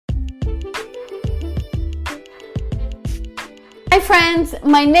friends,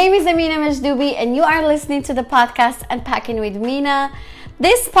 my name is Amina Majdubi and you are listening to the podcast Unpacking with Mina.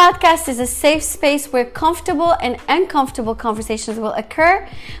 This podcast is a safe space where comfortable and uncomfortable conversations will occur.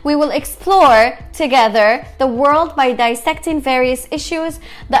 We will explore together the world by dissecting various issues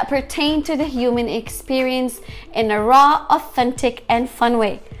that pertain to the human experience in a raw, authentic, and fun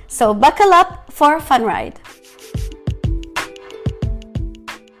way. So buckle up for a fun ride.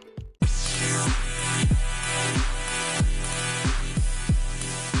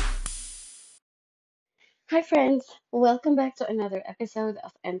 Hi friends, welcome back to another episode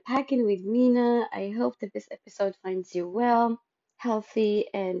of Unpacking with Mina. I hope that this episode finds you well, healthy,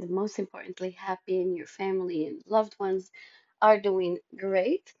 and most importantly, happy, and your family and loved ones are doing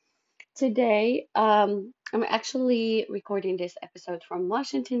great. Today, I'm actually recording this episode from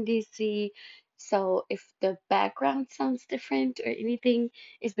Washington, D.C. So if the background sounds different or anything,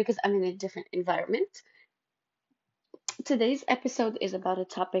 it's because I'm in a different environment. Today's episode is about a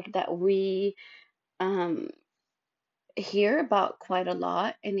topic that we um, hear about quite a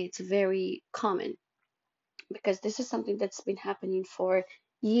lot, and it's very common because this is something that's been happening for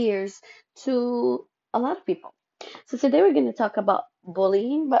years to a lot of people. So today we're going to talk about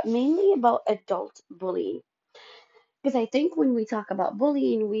bullying, but mainly about adult bullying. Because I think when we talk about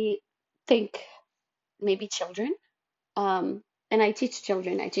bullying, we think maybe children. Um, and I teach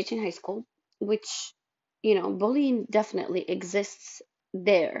children, I teach in high school, which, bullying definitely exists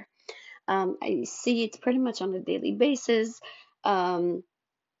there. I see it pretty much on a daily basis. Um,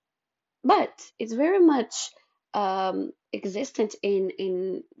 but it's very much existent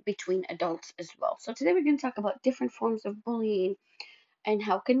in between adults as well. So today we're going to talk about different forms of bullying and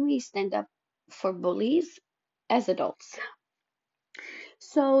how can we stand up for bullies as adults.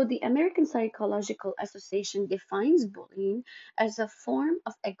 So the American Psychological Association defines bullying as a form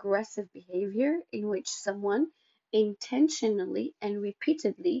of aggressive behavior in which someone intentionally and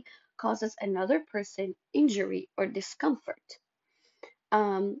repeatedly causes another person injury or discomfort.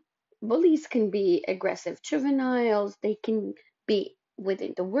 Um, Bullies can be aggressive juveniles, they can be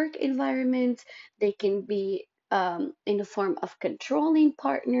within the work environment, they can be in the form of controlling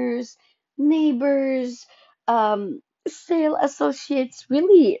partners, neighbors, sale associates,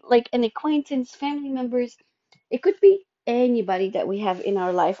 really like an acquaintance, family members. It could be anybody that we have in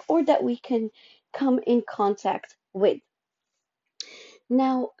our life or that we can come in contact with.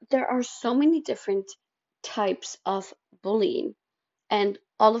 Now, there are so many different types of bullying and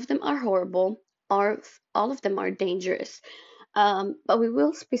all of them are horrible, or all of them are dangerous. But we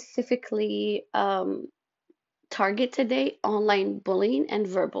will specifically target today online bullying and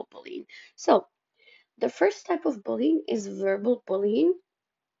verbal bullying. So, the first type of bullying is verbal bullying.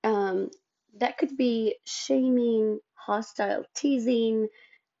 Um, that could be shaming, hostile teasing,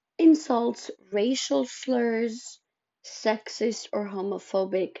 insults, racial slurs, sexist or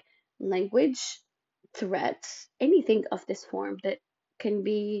homophobic language, threats, anything of this form that can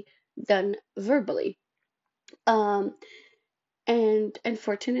be done verbally. Um, and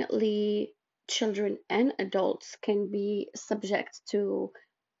unfortunately, children and adults can be subject to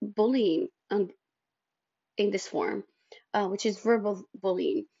bullying in this form, which is verbal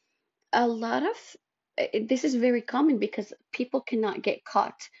bullying. A lot of this is very common because people cannot get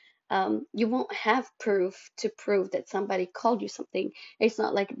caught. You won't have proof to prove that somebody called you something. It's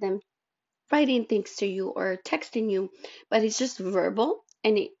not like them writing things to you or texting you, but it's just verbal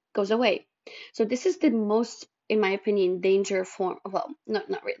and it goes away. So this is the most, in my opinion, danger form. Well,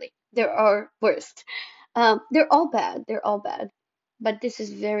 not really. There are worst. They're all bad. They're all bad. But this is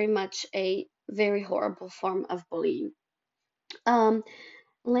very much a very horrible form of bullying. Um,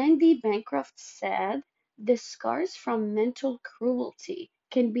 Landy Bancroft said, the scars from mental cruelty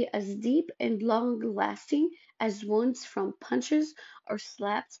can be as deep and long lasting as wounds from punches or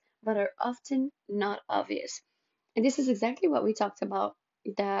slaps, but are often not obvious. And this is exactly what we talked about,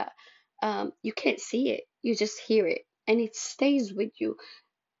 that you can't see it, you just hear it, and it stays with you.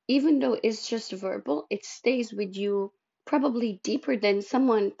 Even though it's just verbal, it stays with you probably deeper than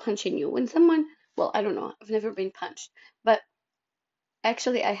someone punching you. When someone, well, I don't know, I've never been punched, but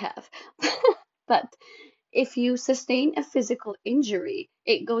actually, I have. But if you sustain a physical injury,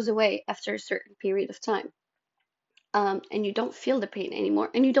 it goes away after a certain period of time. And you don't feel the pain anymore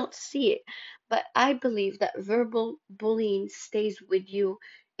and you don't see it. But I believe that verbal bullying stays with you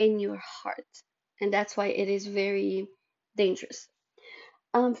in your heart. And that's why it is very dangerous.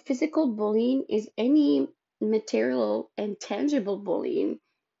 Physical bullying is any material and tangible bullying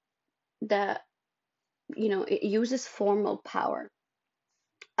that, it uses formal power.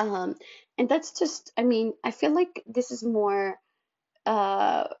 Um, and that's just, I mean, I feel like this is more.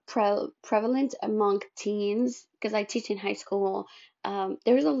 prevalent among teens because I teach in high school.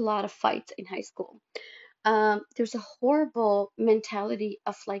 There's a lot of fights in high school. There's a horrible mentality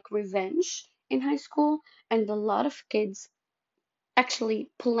of like revenge in high school, and a lot of kids actually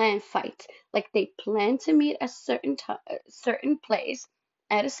plan fight. Like they plan to meet a certain place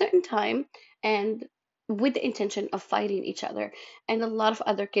at a certain time, and with the intention of fighting each other. And a lot of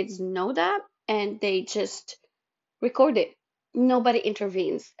other kids know that, and they just record it. Nobody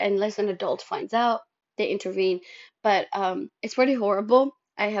intervenes unless an adult finds out. They intervene, but it's pretty horrible.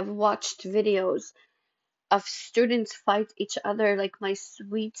 I have watched videos of students fight each other, like my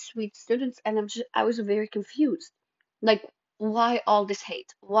sweet, sweet students, and I was very confused. Like, why all this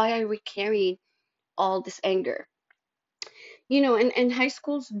hate? Why are we carrying all this anger? And high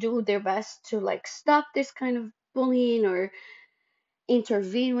schools do their best to like stop this kind of bullying or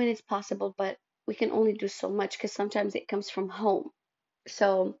intervene when it's possible, but we can only do so much because sometimes it comes from home.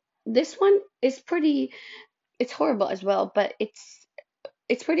 So this one is it's horrible as well, but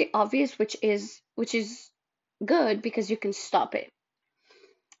it's pretty obvious, which is good because you can stop it.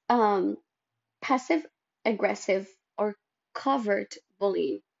 Um, Passive aggressive or covert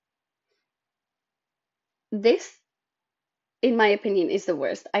bullying. This, in my opinion, is the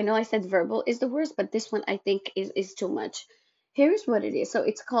worst. I know I said verbal is the worst, but this one I think is too much. Here's what it is. So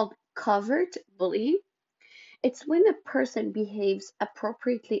it's called covert bullying. It's when a person behaves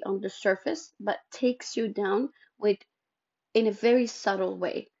appropriately on the surface, but takes you down with in a very subtle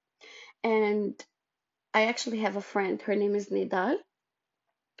way. And I actually have a friend. Her name is Nidal.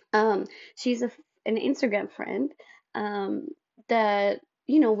 Um, she's an Instagram friend um, that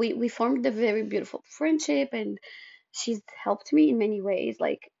we formed a very beautiful friendship, and she's helped me in many ways,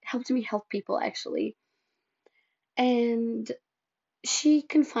 like helped me help people actually. And she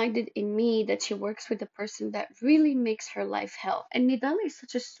confided in me that she works with a person that really makes her life hell. And Nidala is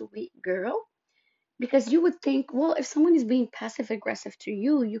such a sweet girl because you would think, well, if someone is being passive aggressive to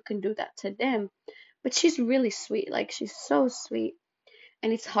you, you can do that to them. But she's really sweet, like she's so sweet,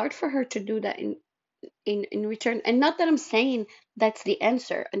 and it's hard for her to do that in return. And not that I'm saying that's the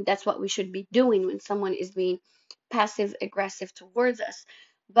answer and that's what we should be doing when someone is being passive aggressive towards us,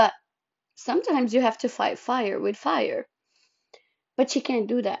 but sometimes you have to fight fire with fire. But she can't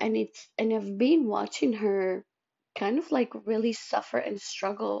do that, and I've been watching her kind of like really suffer and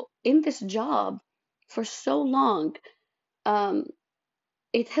struggle in this job for so long. um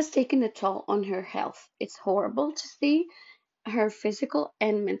it has taken a toll on her health. It's horrible to see her physical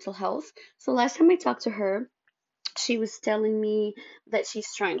and mental health. So last time I talked to her, she was telling me that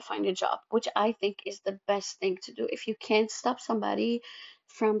she's trying to find a job, which I think is the best thing to do. If you can't stop somebody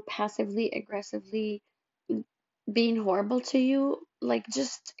from passively aggressively being horrible to you, like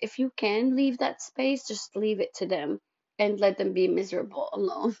just if you can leave that space, just leave it to them and let them be miserable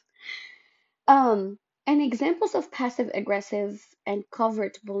alone. And examples of passive aggressive and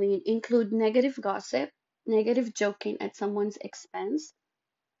covert bullying include negative gossip, negative joking at someone's expense,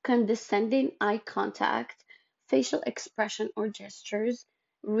 condescending eye contact, facial expression or gestures,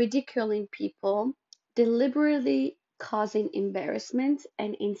 ridiculing people, deliberately causing embarrassment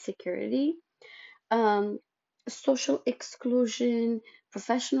and insecurity, um, social exclusion,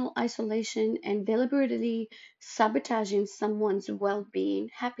 professional isolation, and deliberately sabotaging someone's well being,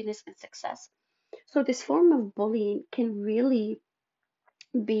 happiness, and success. So, this form of bullying can really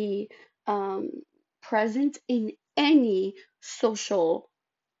be um, present in any social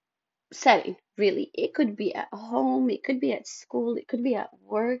setting, really. It could be at home, it could be at school, it could be at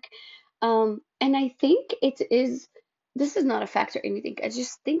work. And I think this is not a fact or anything. I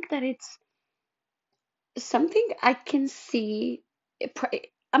just think that it's something I can see.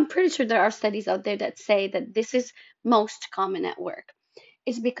 I'm pretty sure there are studies out there that say that this is most common at work.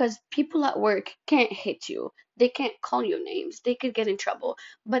 It's because people at work can't hit you, they can't call you names, they could get in trouble,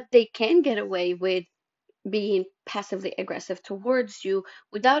 but they can get away with being passively aggressive towards you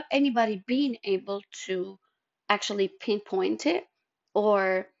without anybody being able to actually pinpoint it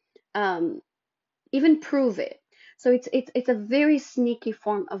or um, even prove it. So it's a very sneaky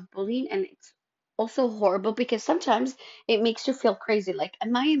form of bullying, and it's also horrible because sometimes it makes you feel crazy. Like,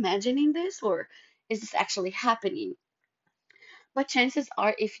 am I imagining this or is this actually happening? But chances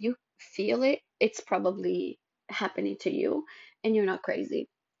are, if you feel it, it's probably happening to you and you're not crazy.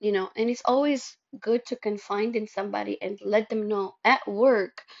 And it's always good to confide in somebody and let them know at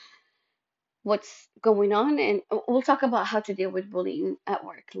work what's going on. And we'll talk about how to deal with bullying at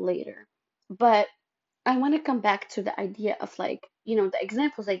work later. But I want to come back to the idea of like, the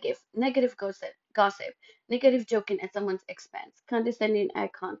examples I give: negative gossip, negative joking at someone's expense, condescending eye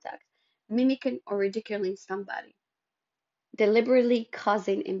contact, mimicking or ridiculing somebody. deliberately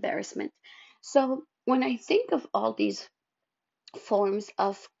causing embarrassment. So when I think of all these forms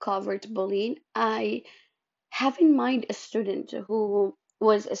of covert bullying, I have in mind a student who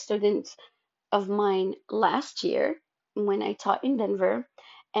was a student of mine last year when I taught in Denver,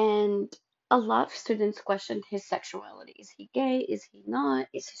 and a lot of students questioned his sexuality. Is he gay? Is he not?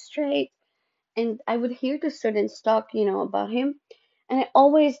 Is he straight? And I would hear the students talk, about him, and I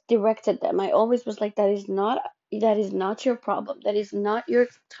always directed them. I always was like, that is not your problem. That is not your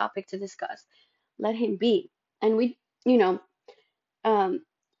topic to discuss. Let him be. And you know, um,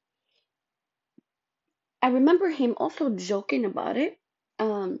 I remember him also joking about it.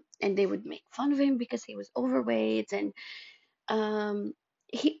 And they would make fun of him because he was overweight, and um,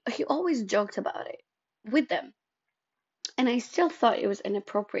 he always joked about it with them, and I still thought it was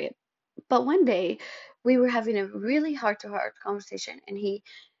inappropriate. But one day, we were having a really heart-to-heart conversation, and he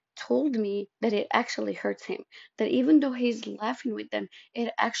told me that it actually hurts him. That even though he's laughing with them,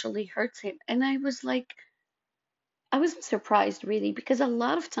 it actually hurts him. And I was like, I wasn't surprised really, because a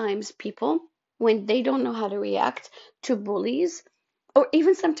lot of times people, when they don't know how to react to bullies, or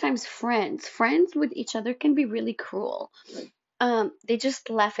even sometimes friends with each other can be really cruel. They just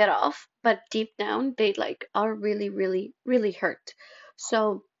laugh it off, but deep down they like are really, really, really hurt.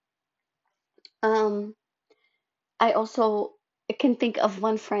 So, um, I also can think of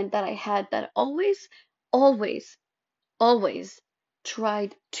one friend that I had that always, always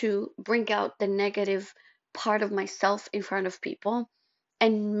tried to bring out the negative part of myself in front of people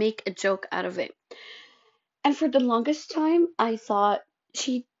and make a joke out of it. And for the longest time, I thought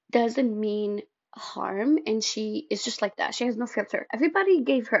she doesn't mean harm and she is just like that. She has no filter. Everybody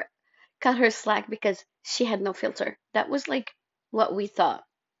cut her slack because she had no filter. That was like what we thought,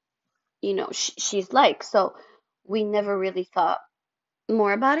 she's like. So we never really thought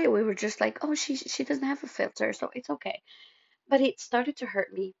more about it. We were just like, oh, she doesn't have a filter, so it's okay. But it started to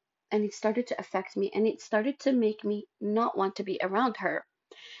hurt me, and it started to affect me, and it started to make me not want to be around her.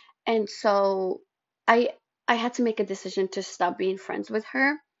 And so I I had to make a decision to stop being friends with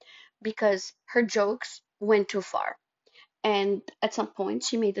her because her jokes went too far. And at some point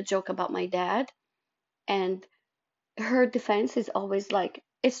she made a joke about my dad, and her defense is always like,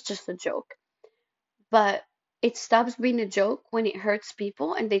 it's just a joke. But it stops being a joke when it hurts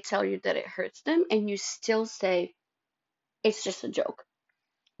people and they tell you that it hurts them and you still say it's just a joke.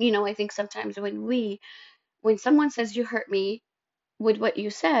 I think sometimes when someone says you hurt me with what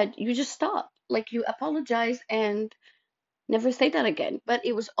you said, you just stop. Like you apologize and never say that again. But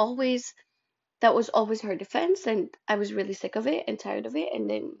that was always her defense, and I was really sick of it and tired of it, and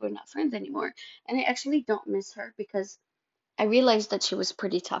then we're not friends anymore. And I actually don't miss her because I realized that she was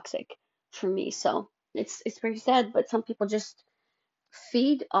pretty toxic for me. So it's very sad, but some people just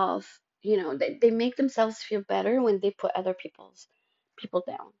feed off, they make themselves feel better when they put other people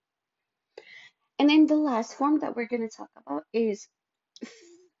down. And then the last form that we're going to talk about is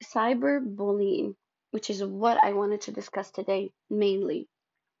cyberbullying, which is what I wanted to discuss today mainly.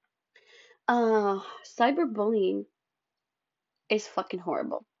 Cyberbullying is fucking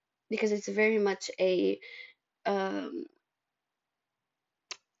horrible because it's very much um,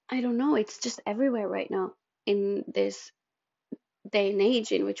 I don't know, it's just everywhere right now in this day and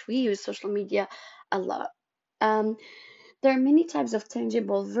age in which we use social media a lot. Um, there are many types of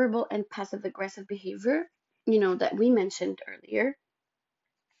tangible, verbal, and passive aggressive behavior, that we mentioned earlier.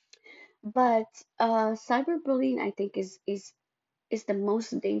 But cyberbullying, I think, is the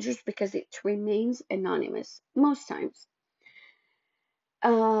most dangerous because it remains anonymous most times.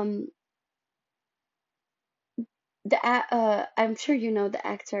 Um, I'm sure you know the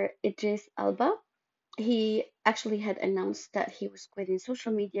actor Idris Elba. He actually had announced that he was quitting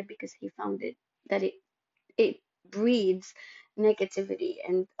social media because he found that it breeds negativity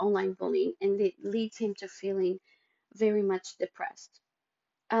and online bullying, and it leads him to feeling very much depressed.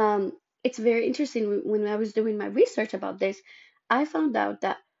 It's very interesting. When I was doing my research about this, I found out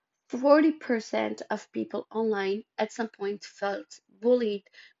that 40% of people online at some point felt bullied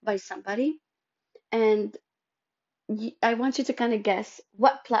by somebody. And I want you to kind of guess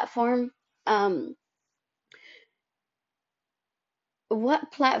um,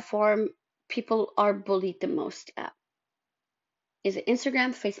 what platform people are bullied the most at. Is it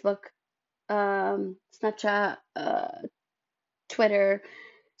Instagram, Facebook, Snapchat, Twitter?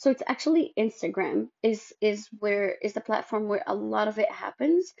 So it's actually Instagram is the platform where a lot of it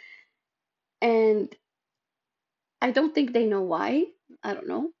happens, and I don't think they know why. I don't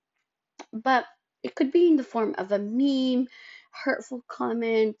know, but it could be in the form of a meme, hurtful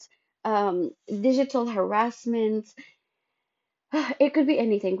comment, digital harassment. It could be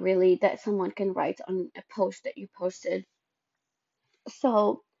anything really that someone can write on a post that you posted.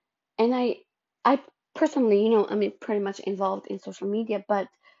 So, and I personally, I mean, pretty much involved in social media, but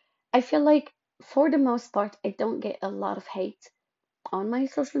I feel like for the most part, I don't get a lot of hate on my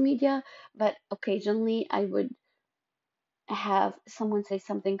social media, but occasionally I would have someone say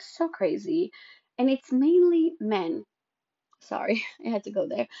something so crazy, and it's mainly men. Sorry, I had to go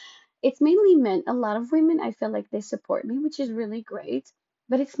there. It's mainly men. A lot of women, I feel like they support me, which is really great,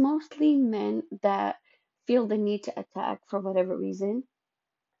 but it's mostly men that feel the need to attack for whatever reason.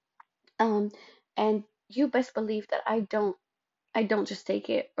 Um, and you best believe that I don't just take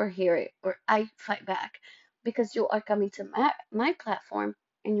it or hear it or I fight back because you are coming to my platform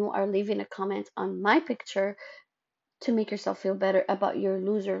and you are leaving a comment on my picture to make yourself feel better about your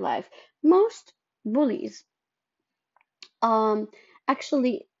loser life. Most bullies um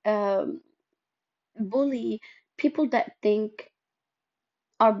actually bully people that think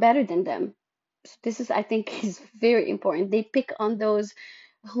are better than them. So this is, I think, is very important. They pick on those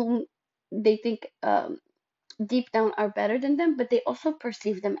whom they think deep down are better than them, but they also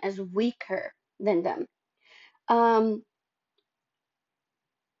perceive them as weaker than them. Um,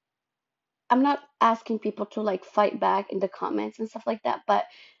 I'm not asking people to like fight back in the comments and stuff like that, but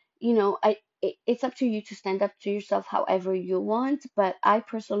it's up to you to stand up to yourself however you want. But I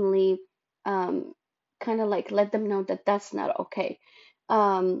personally um kind of like let them know that that's not okay.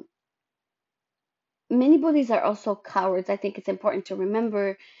 Um, Many bullies are also cowards. I think it's important to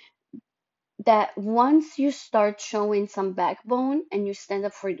remember that once you start showing some backbone and you stand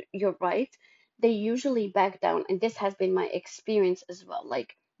up for your right, they usually back down. And this has been my experience as well.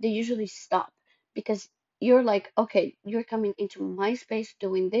 Like they usually stop because you're like, okay, you're coming into my space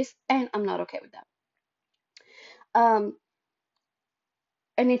doing this, and I'm not okay with that. Um,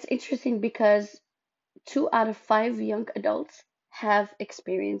 and it's interesting because 2 out of 5 young adults have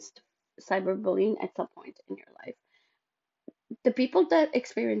experienced cyberbullying at some point in your life. The people that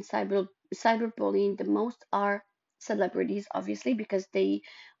experience cyberbullying the most are celebrities, obviously, because they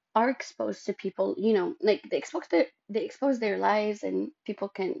are exposed to people, like they expose their lives, and people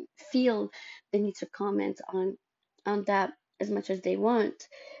can feel the need to comment on that as much as they want.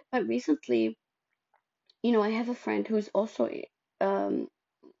 But recently, I have a friend who's also um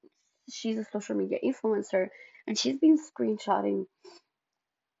she's a social media influencer, and she's been screenshotting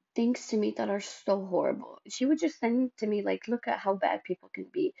things to me that are so horrible. She would just send to me like, look at how bad people can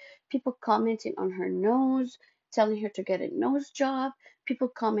be. People commenting on her nose, telling her to get a nose job, people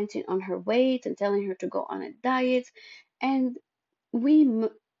commenting on her weight and telling her to go on a diet. And we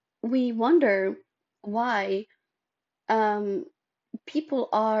we wonder why um people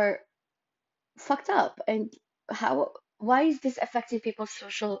are fucked up, and how why is this affecting people's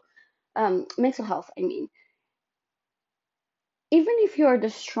social mental health, I mean. Even if you're the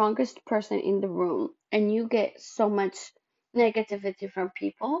strongest person in the room and you get so much negativity from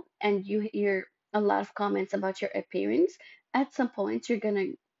people and you hear a lot of comments about your appearance, at some point you're gonna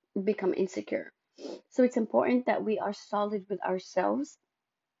become insecure. So it's important that we are solid with ourselves.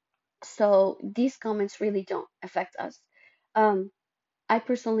 So these comments really don't affect us. Um, I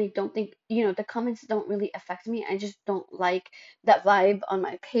personally don't think, the comments don't really affect me. I just don't like that vibe on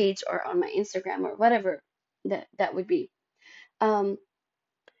my page or on my Instagram or whatever that would be. Um,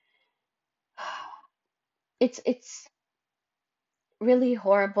 it's really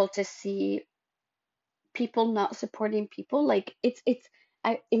horrible to see people not supporting people. Like it's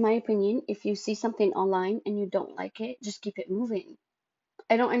in my opinion, if you see something online and you don't like it, just keep it moving.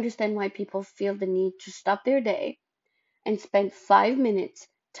 I don't understand why people feel the need to stop their day and spend 5 minutes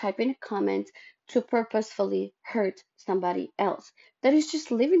typing a comment to purposefully hurt somebody else that is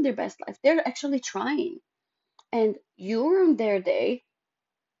just living their best life. They're actually trying. And you ruin their day.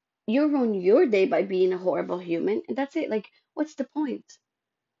 You ruin your day by being a horrible human. And that's it. Like, what's the point?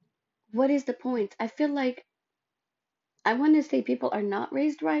 What is the point? I feel like I want to say people are not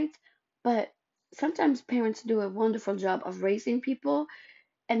raised right, but sometimes parents do a wonderful job of raising people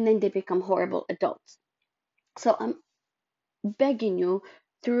and then they become horrible adults. So I'm begging you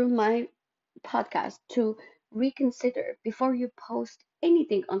through my podcast to reconsider before you post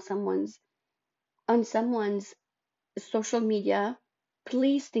anything on someone's social media.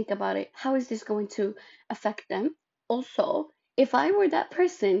 Please think about it. How is this going to affect them? Also, if I were that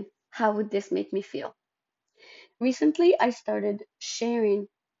person, how would this make me feel? Recently, I started sharing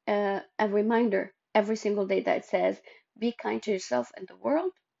a reminder every single day that says, be kind to yourself and the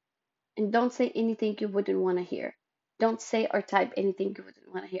world, and don't say anything you wouldn't want to hear. Don't say or type anything you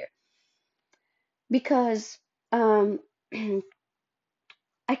wouldn't want to hear. Because I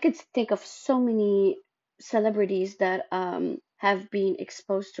could think of so many celebrities that have been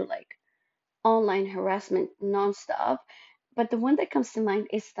exposed to like online harassment nonstop. But the one that comes to mind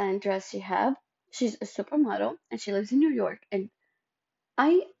is Sandra Shihab. She's a supermodel and she lives in New York. And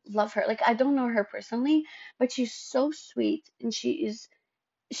I love her. Like I don't know her personally, but she's so sweet and she's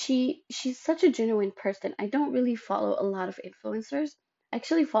such a genuine person. I don't really follow a lot of influencers. I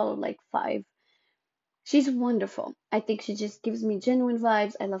actually follow like five. She's wonderful. I think she just gives me genuine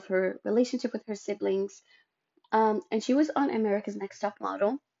vibes. I love her relationship with her siblings. And she was on America's Next Top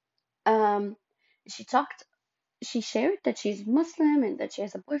Model. Um, she talked, she shared that she's Muslim and that she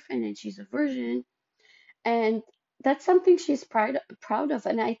has a boyfriend and she's a virgin. And that's something she's proud of.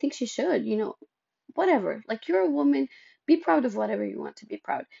 And I think she should, whatever. Like you're a woman, be proud of whatever you want to be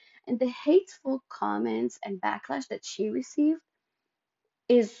proud. And the hateful comments and backlash that she received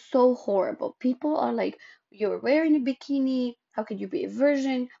is so horrible. People are like, you're wearing a bikini, how could you be a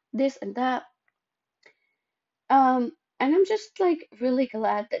virgin? This and that. And I'm just like really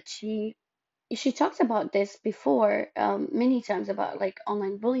glad that she talks about this before many times about like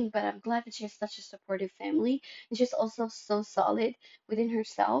online bullying, but I'm glad that she has such a supportive family and she's also so solid within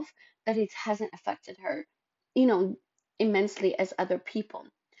herself that it hasn't affected her, you know, immensely as other people.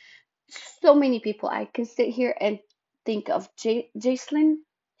 So many people I can sit here and think of Jacelyn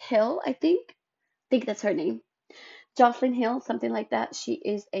Hill, I think that's her name. Jocelyn Hill, something like that. She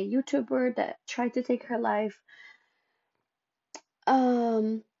is a YouTuber that tried to take her life.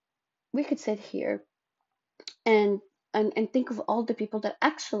 Um, we could sit here and and think of all the people that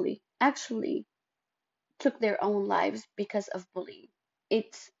actually took their own lives because of bullying.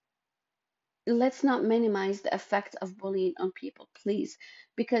 It's Let's not minimize the effect of bullying on people, please,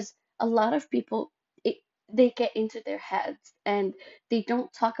 because a lot of people it, they get into their heads and they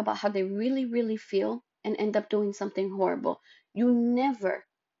don't talk about how they really feel and end up doing something horrible. You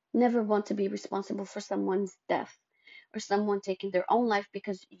never want to be responsible for someone's death or someone taking their own life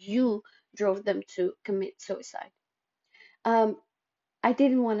because you drove them to commit suicide. Um, I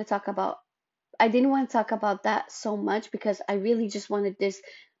didn't want to talk about I didn't want to talk about that so much because I really just wanted this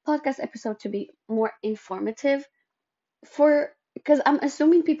podcast episode to be more informative for because I'm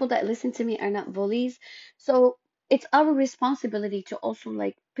assuming people that listen to me are not bullies. So it's our responsibility to also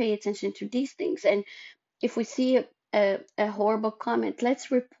like pay attention to these things. And if we see a horrible comment, let's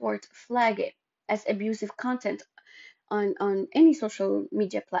report, flag it as abusive content on any social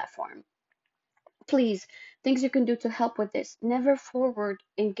media platform. Please, things you can do to help with this. Never forward,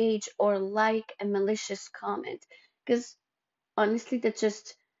 engage, or like a malicious comment. Because honestly, that's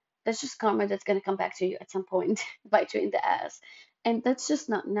just karma that's gonna come back to you at some point, bite you in the ass. And that's just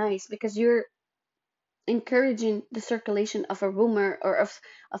not nice because you're encouraging the circulation of a rumor or of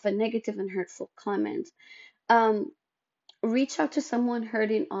a negative and hurtful comment. Um, Reach out to someone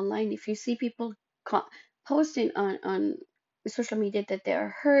hurting online. If you see people co- posting on social media that they are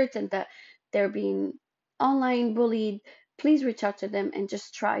hurt and that they're being online bullied, please reach out to them and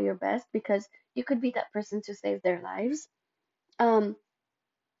just try your best because you could be that person to save their lives. Um,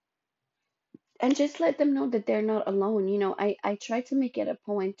 and just let them know that they're not alone. I try to make it a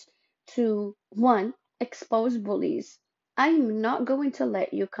point to one, expose bullies. I'm not going to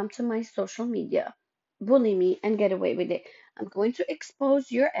let you come to my social media, bully me, and get away with it. I'm going to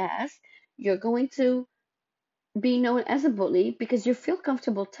expose your ass. You're going to be known as a bully because you feel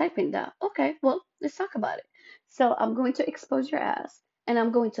comfortable typing that. Okay, well, let's talk about it. So I'm going to expose your ass and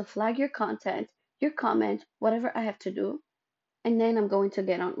I'm going to flag your content, your comment, whatever I have to do, and then I'm going to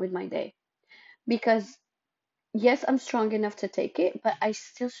get on with my day. Because yes, I'm strong enough to take it, but I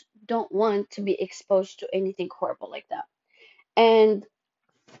still don't want to be exposed to anything horrible like that. And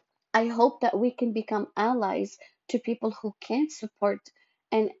I hope that we can become allies to people who can't support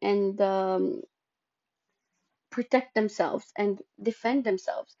and protect themselves and defend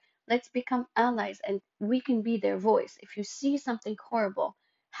themselves. Let's become allies and we can be their voice. If you see something horrible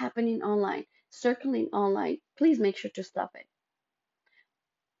happening online, circling online, please make sure to stop it.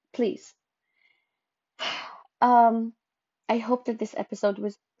 Please. Um, I hope that this episode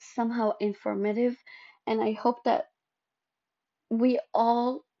was somehow informative, and I hope that we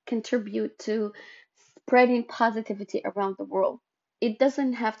all contribute to spreading positivity around the world. It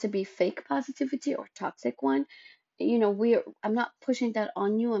doesn't have to be fake positivity or toxic one. I'm not pushing that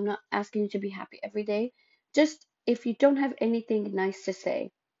on you. I'm not asking you to be happy every day. Just if you don't have anything nice to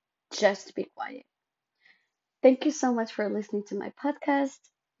say, just be quiet. Thank you so much for listening to my podcast.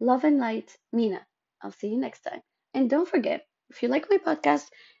 Love and light, Mina. I'll see you next time. And don't forget, if you like my podcast,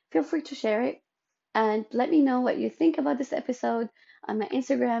 feel free to share it and let me know what you think about this episode on my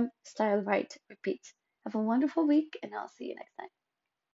Instagram, Style Right Repeat. Have a wonderful week, and I'll see you next time.